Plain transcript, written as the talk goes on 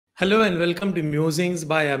Hello and welcome to Musings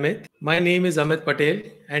by Amit. My name is Amit Patel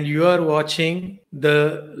and you are watching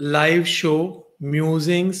the live show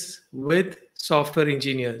Musings with Software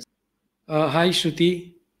Engineers. Hi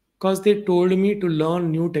Shruti, because they told me to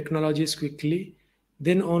learn new technologies quickly,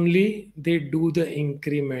 then only they do the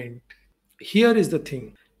increment. Here is the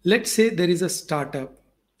thing. Let's say there is a startup,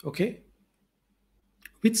 okay,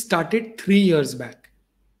 which started 3 years back.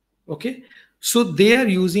 Okay, so they are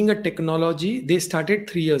using a technology they started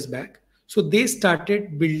 3 years back. So they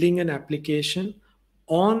started building an application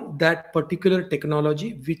on that particular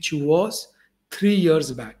technology which was 3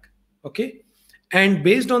 years back. Okay, and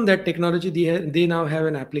based on that technology they now have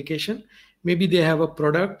an application. Maybe they have a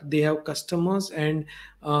product, they have customers, and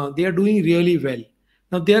they are doing really well.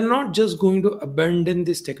 Now they are not just going to abandon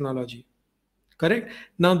this technology. Correct.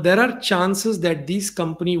 Now there are chances that this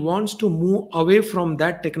company wants to move away from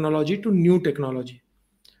that technology to new technology.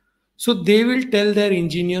 So they will tell their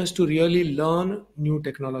engineers to really learn new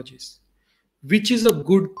technologies, which is a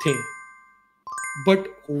good thing. But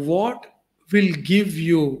what will give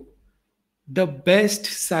you the best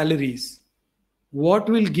salaries? What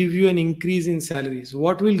will give you an increase in salaries?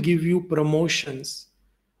 What will give you promotions?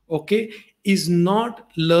 Okay, is not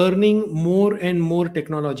learning more and more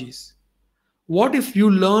technologies. What if you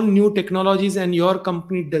learn new technologies and your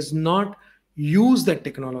company does not use that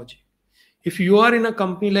technology? If you are in a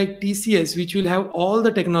company like TCS, which will have all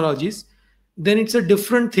the technologies, then it's a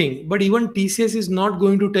different thing. But even TCS is not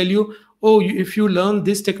going to tell you, oh, if you learn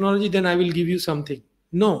this technology, then I will give you something.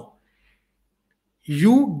 No,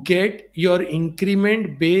 you get your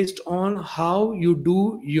increment based on how you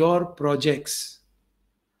do your projects,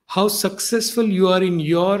 how successful you are in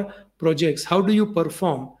your projects, how do you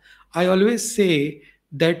perform. I always say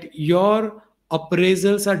that your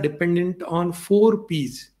appraisals are dependent on 4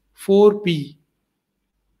 P's. 4 P.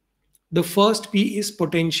 The first P is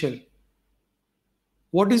potential.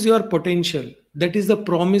 What is your potential? That is the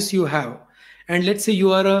promise you have. And let's say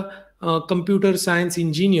you are a computer science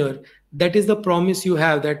engineer. That is the promise you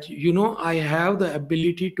have, that I have the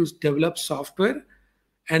ability to develop software,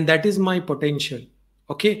 and that is my potential.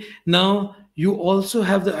 Okay, now you also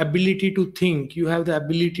have the ability to think, you have the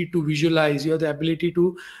ability to visualize, you have the ability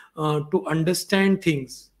to understand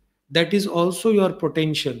things. That is also your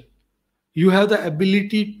potential. You have the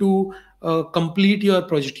ability to complete your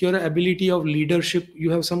project, your ability of leadership,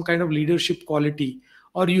 you have some kind of leadership quality,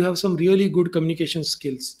 or you have some really good communication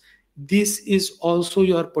skills. This is also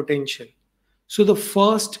your potential. So the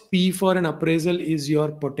first P for an appraisal is your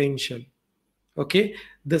potential. Okay,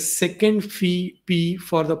 the second P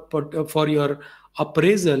for for your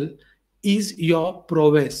appraisal is your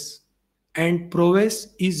prowess, and prowess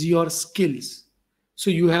is your skills. So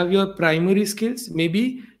you have your primary skills.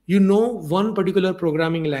 Maybe you know one particular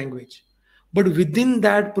programming language, but within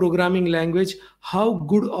that programming language, how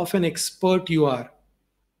good of an expert you are.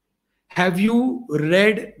 Have you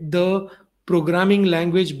read the programming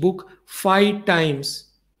language book 5 times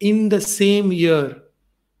in the same year,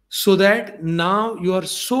 so that now you are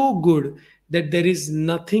so good that there is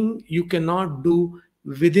nothing you cannot do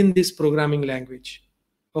within this programming language?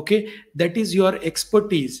 Okay, that is your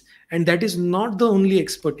expertise, and that is not the only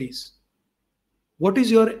expertise. What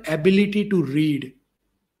is your ability to read?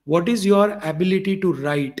 What is your ability to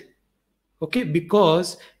write? Okay,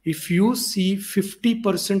 because if you see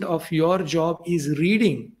 50% of your job is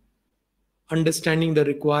reading, understanding the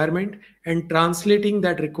requirement and translating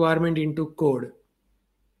that requirement into code,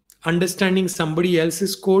 understanding somebody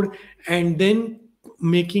else's code and then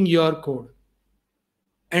making your code.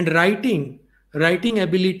 And writing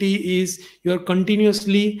ability is you're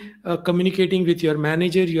continuously communicating with your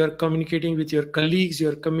manager, you're communicating with your colleagues,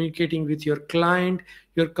 you're communicating with your client,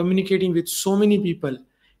 you're communicating with so many people.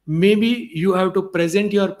 Maybe you have to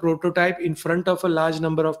present your prototype in front of a large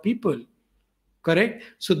number of people. Correct,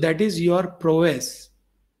 so that is your prowess,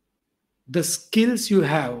 the skills you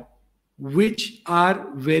have, which are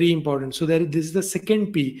very important. So this is the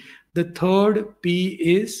second P. The third P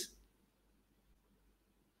is,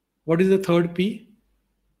 what is the third P?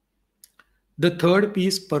 The third P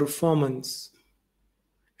is performance.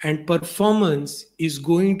 And performance is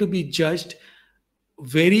going to be judged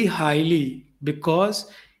very highly,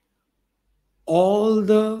 because all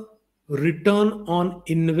the return on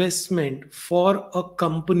investment for a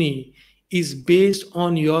company is based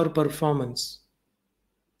on your performance.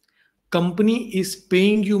 Company is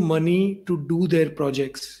paying you money to do their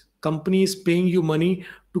projects. Company is paying you money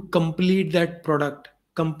to complete that product.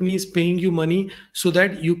 Company is paying you money so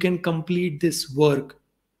that you can complete this work.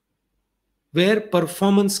 Where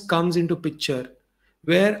performance comes into picture,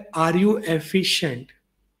 where are you efficient?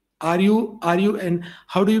 Are you and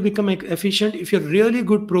how do you become efficient? If you're really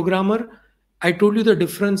good programmer, I told you the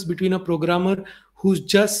difference between a programmer who's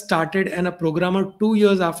just started and a programmer 2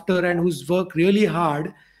 years after and who's worked really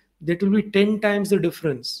hard. That will be 10 times the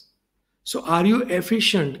difference. So are you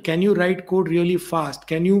efficient? Can you write code really fast?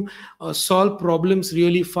 Can you solve problems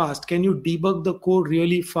really fast? Can you debug the code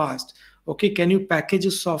really fast? Okay, can you package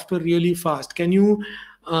a software really fast?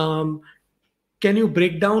 Um, can you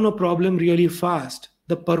break down a problem really fast?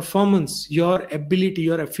 The performance, your ability,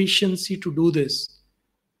 your efficiency to do this.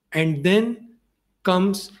 And then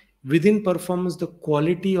comes within performance the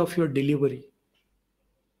quality of your delivery.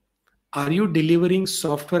 Are you delivering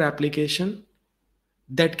software application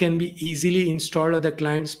that can be easily installed at the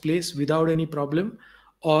client's place without any problem?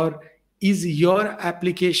 Or is your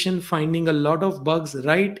application finding a lot of bugs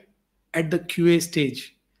right at the QA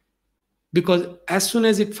stage? Because as soon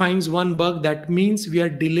as it finds one bug, that means we are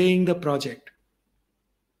delaying the project.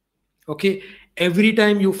 Okay, every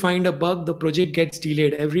time you find a bug, the project gets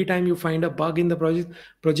delayed. Every time you find a bug in the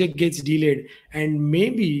project gets delayed. And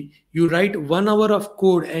maybe you write 1 hour of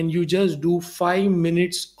code and you just do 5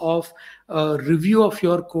 minutes of review of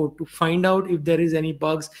your code to find out if there is any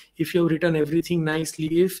bugs, if you have written everything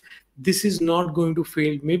nicely, if this is not going to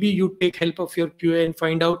fail. Maybe you take help of your QA and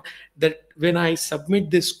find out that when I submit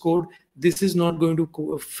this code, this is not going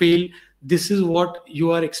to fail. This is what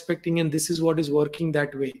you are expecting and this is what is working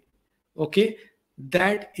that way. Okay,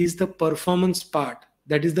 that is the performance part.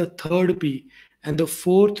 That is the third P. And the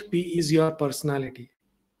fourth P is your personality.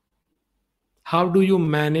 How do you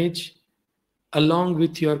manage along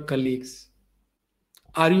with your colleagues?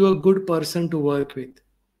 Are you a good person to work with?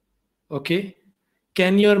 Okay,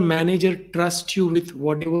 can your manager trust you with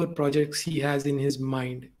whatever projects he has in his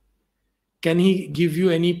mind? Can he give you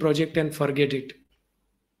any project and forget it?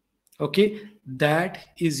 Okay, that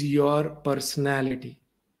is your personality.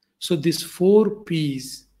 So these 4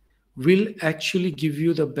 Ps will actually give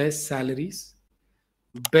you the best salaries,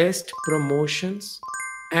 best promotions,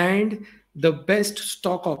 and the best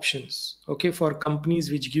stock options. Okay, for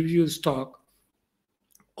companies which give you stock,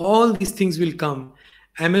 all these things will come.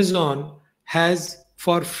 Amazon has,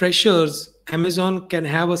 for freshers, Amazon can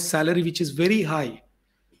have a salary which is very high.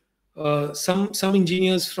 Some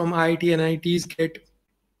engineers from IIT and IITs get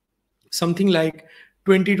something like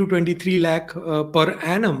 20 to 23 lakh per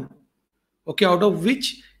annum. Okay, out of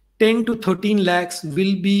which 10 to 13 lakhs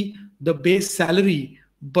will be the base salary,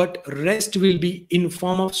 but rest will be in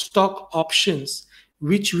form of stock options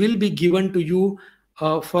which will be given to you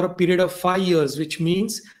for a period of 5 years, which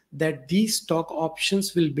means that these stock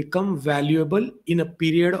options will become valuable in a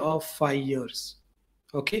period of 5 years.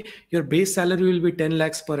 Okay, your base salary will be 10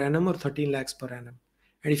 lakhs per annum or 13 lakhs per annum,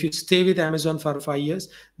 and if you stay with Amazon for 5 years,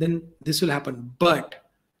 then this will happen. But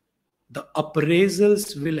the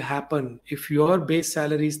appraisals will happen if your base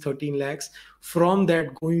salary is 13 lakhs. From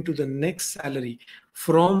that, going to the next salary,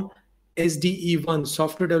 from SDE1,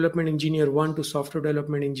 software development engineer 1 to software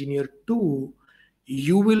development engineer 2,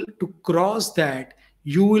 you will, to cross that,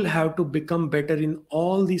 you will have to become better in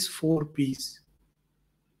all these 4 Ps.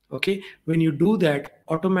 Okay, when you do that,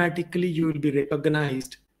 automatically you will be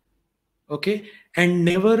recognized. Okay, and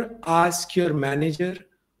never ask your manager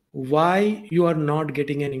why you are not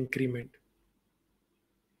getting an increment.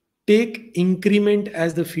 Take increment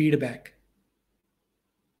as the feedback.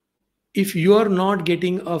 If you are not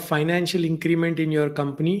getting a financial increment in your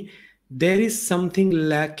company, there is something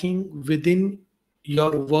lacking within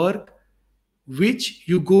your work, which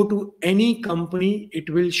you go to any company, it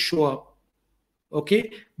will show up.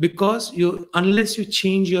 Okay, because you, unless you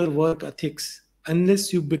change your work ethics,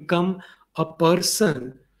 unless you become a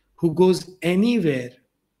person who goes anywhere,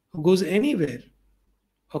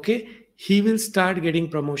 okay, he will start getting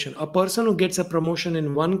promotion. A person who gets a promotion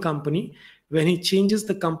in one company, when he changes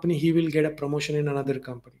the company, he will get a promotion in another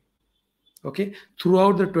company. Okay,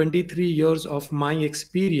 throughout the 23 years of my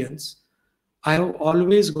experience, I have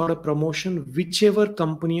always got a promotion whichever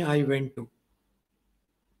company I went to.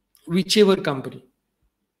 Whichever company,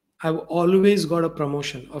 I've always got a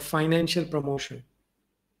promotion, a financial promotion.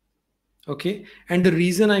 Okay, and the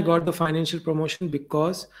reason I got the financial promotion,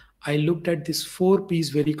 because I looked at these 4 Ps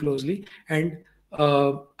very closely. And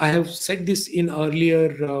I have said this in earlier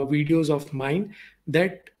videos of mine,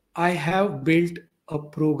 that I have built a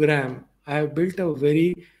program. I have built a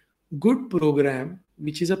very good program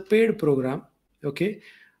which is a paid program. Okay,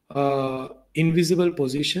 invisible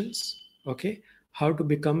positions. Okay, how to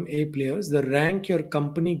become A players, the rank your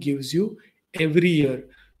company gives you every year.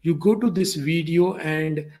 You go to this video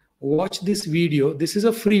and watch this video. This is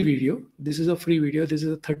a free video. This is a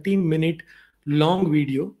 13-minute long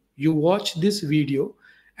video. You watch this video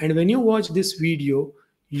And when you watch this video,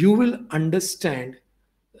 you will understand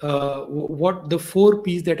what the 4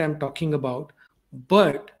 P's that I'm talking about.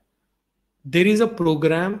 But there is a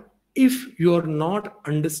program. If you are not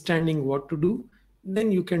understanding what to do,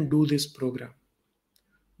 then you can do this program.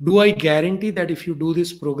 Do I guarantee that if you do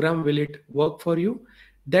this program, will it work for you?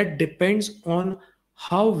 That depends on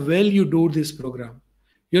how well you do this program.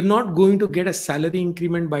 You're not going to get a salary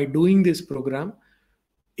increment by doing this program.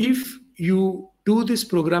 If you do this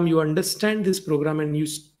program, you understand this program, and you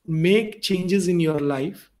make changes in your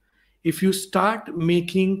life, if you start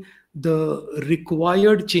making the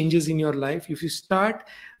required changes in your life, if you start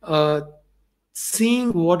uh,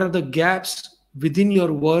 seeing what are the gaps within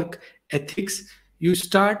your work ethics, you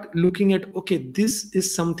start looking at, okay, this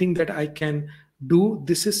is something that I can do,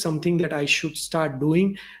 this is something that I should start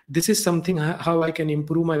doing, this is something how I can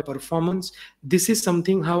improve my performance, this is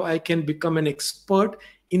something how I can become an expert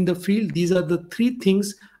in the field, these are the 3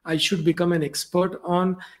 things I should become an expert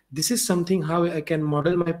on, this is something how I can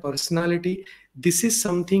model my personality, this is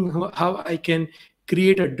something how I can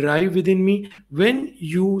create a drive within me. When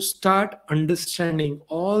you start understanding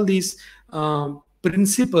all these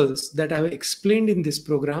principles that I have explained in this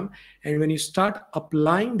program, and when you start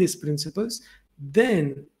applying these principles,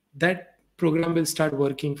 then that program will start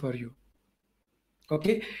working for you.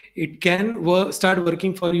 Okay, it can start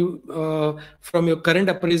working for you from your current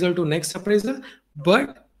appraisal to next appraisal,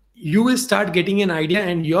 but you will start getting an idea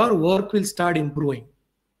and your work will start improving.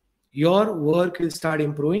 Your work will start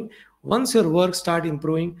improving. Once your work start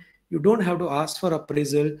improving, you don't have to ask for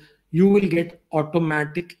appraisal, you will get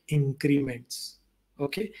automatic increments.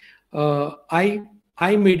 Okay, I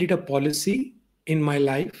made it a policy in my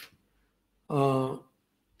life uh,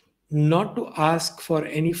 not to ask for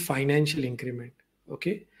any financial increment.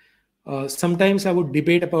 Okay, sometimes I would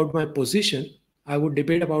debate about my position,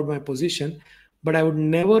 but I would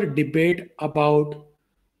never debate about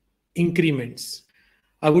increments.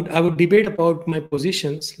 I would debate about my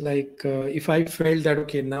positions, like if I felt that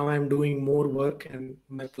okay, now I'm doing more work and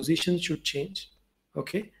my position should change,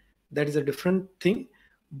 okay, that is a different thing.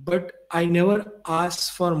 But I never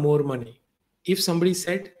asked for more money. If somebody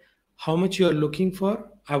said how much you are looking for,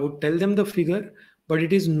 I would tell them the figure. But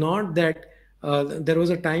it is not that there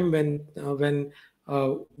was a time when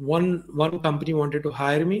one company wanted to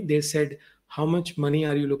hire me. They said, how much money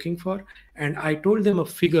are you looking for? And I told them a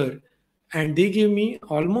figure, and they gave me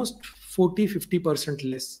almost 40-50%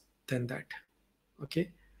 less than that.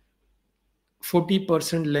 Okay,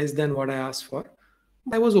 40% less than what I asked for.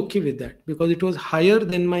 I was okay with that because it was higher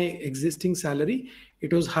than my existing salary,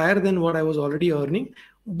 it was higher than what I was already earning.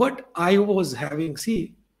 But I was having,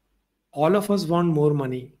 see, all of us want more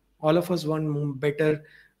money, all of us want better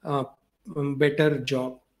uh, better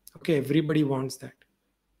job. Okay, everybody wants that.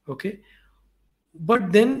 Okay,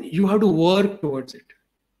 but then you have to work towards it.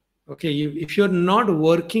 Okay, if you're not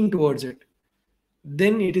working towards it,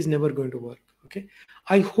 then it is never going to work. Okay,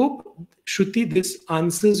 I hope, Shruti, this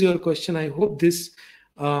answers your question. I hope this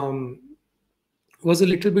um, was a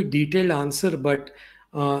little bit detailed answer, but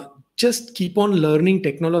just keep on learning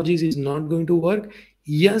technologies is not going to work.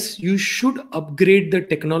 Yes, you should upgrade the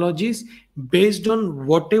technologies based on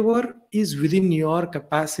whatever is within your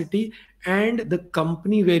capacity and the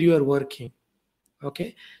company where you are working.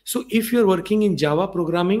 Okay, so if you're working in Java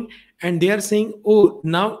programming and they are saying, oh,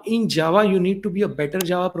 now in Java you need to be a better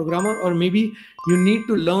Java programmer, or maybe you need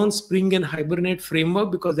to learn Spring and Hibernate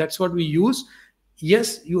framework because that's what we use.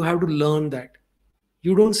 Yes, you have to learn that.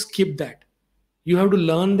 You don't skip that. You have to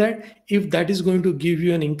learn that if that is going to give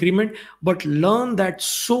you an increment, but learn that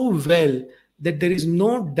so well that there is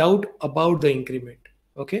no doubt about the increment.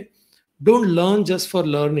 Okay, don't learn just for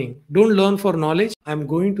learning, don't learn for knowledge. I'm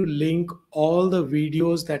going to link all the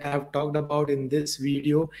videos that I have talked about in this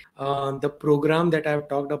video. The program that I have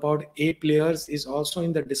talked about, A Players, is also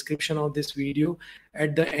in the description of this video.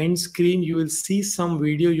 At the end screen you will see some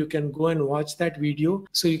video, you can go and watch that video.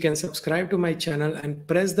 So you can subscribe to my channel and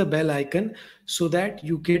press the bell icon so that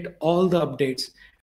you get all the updates.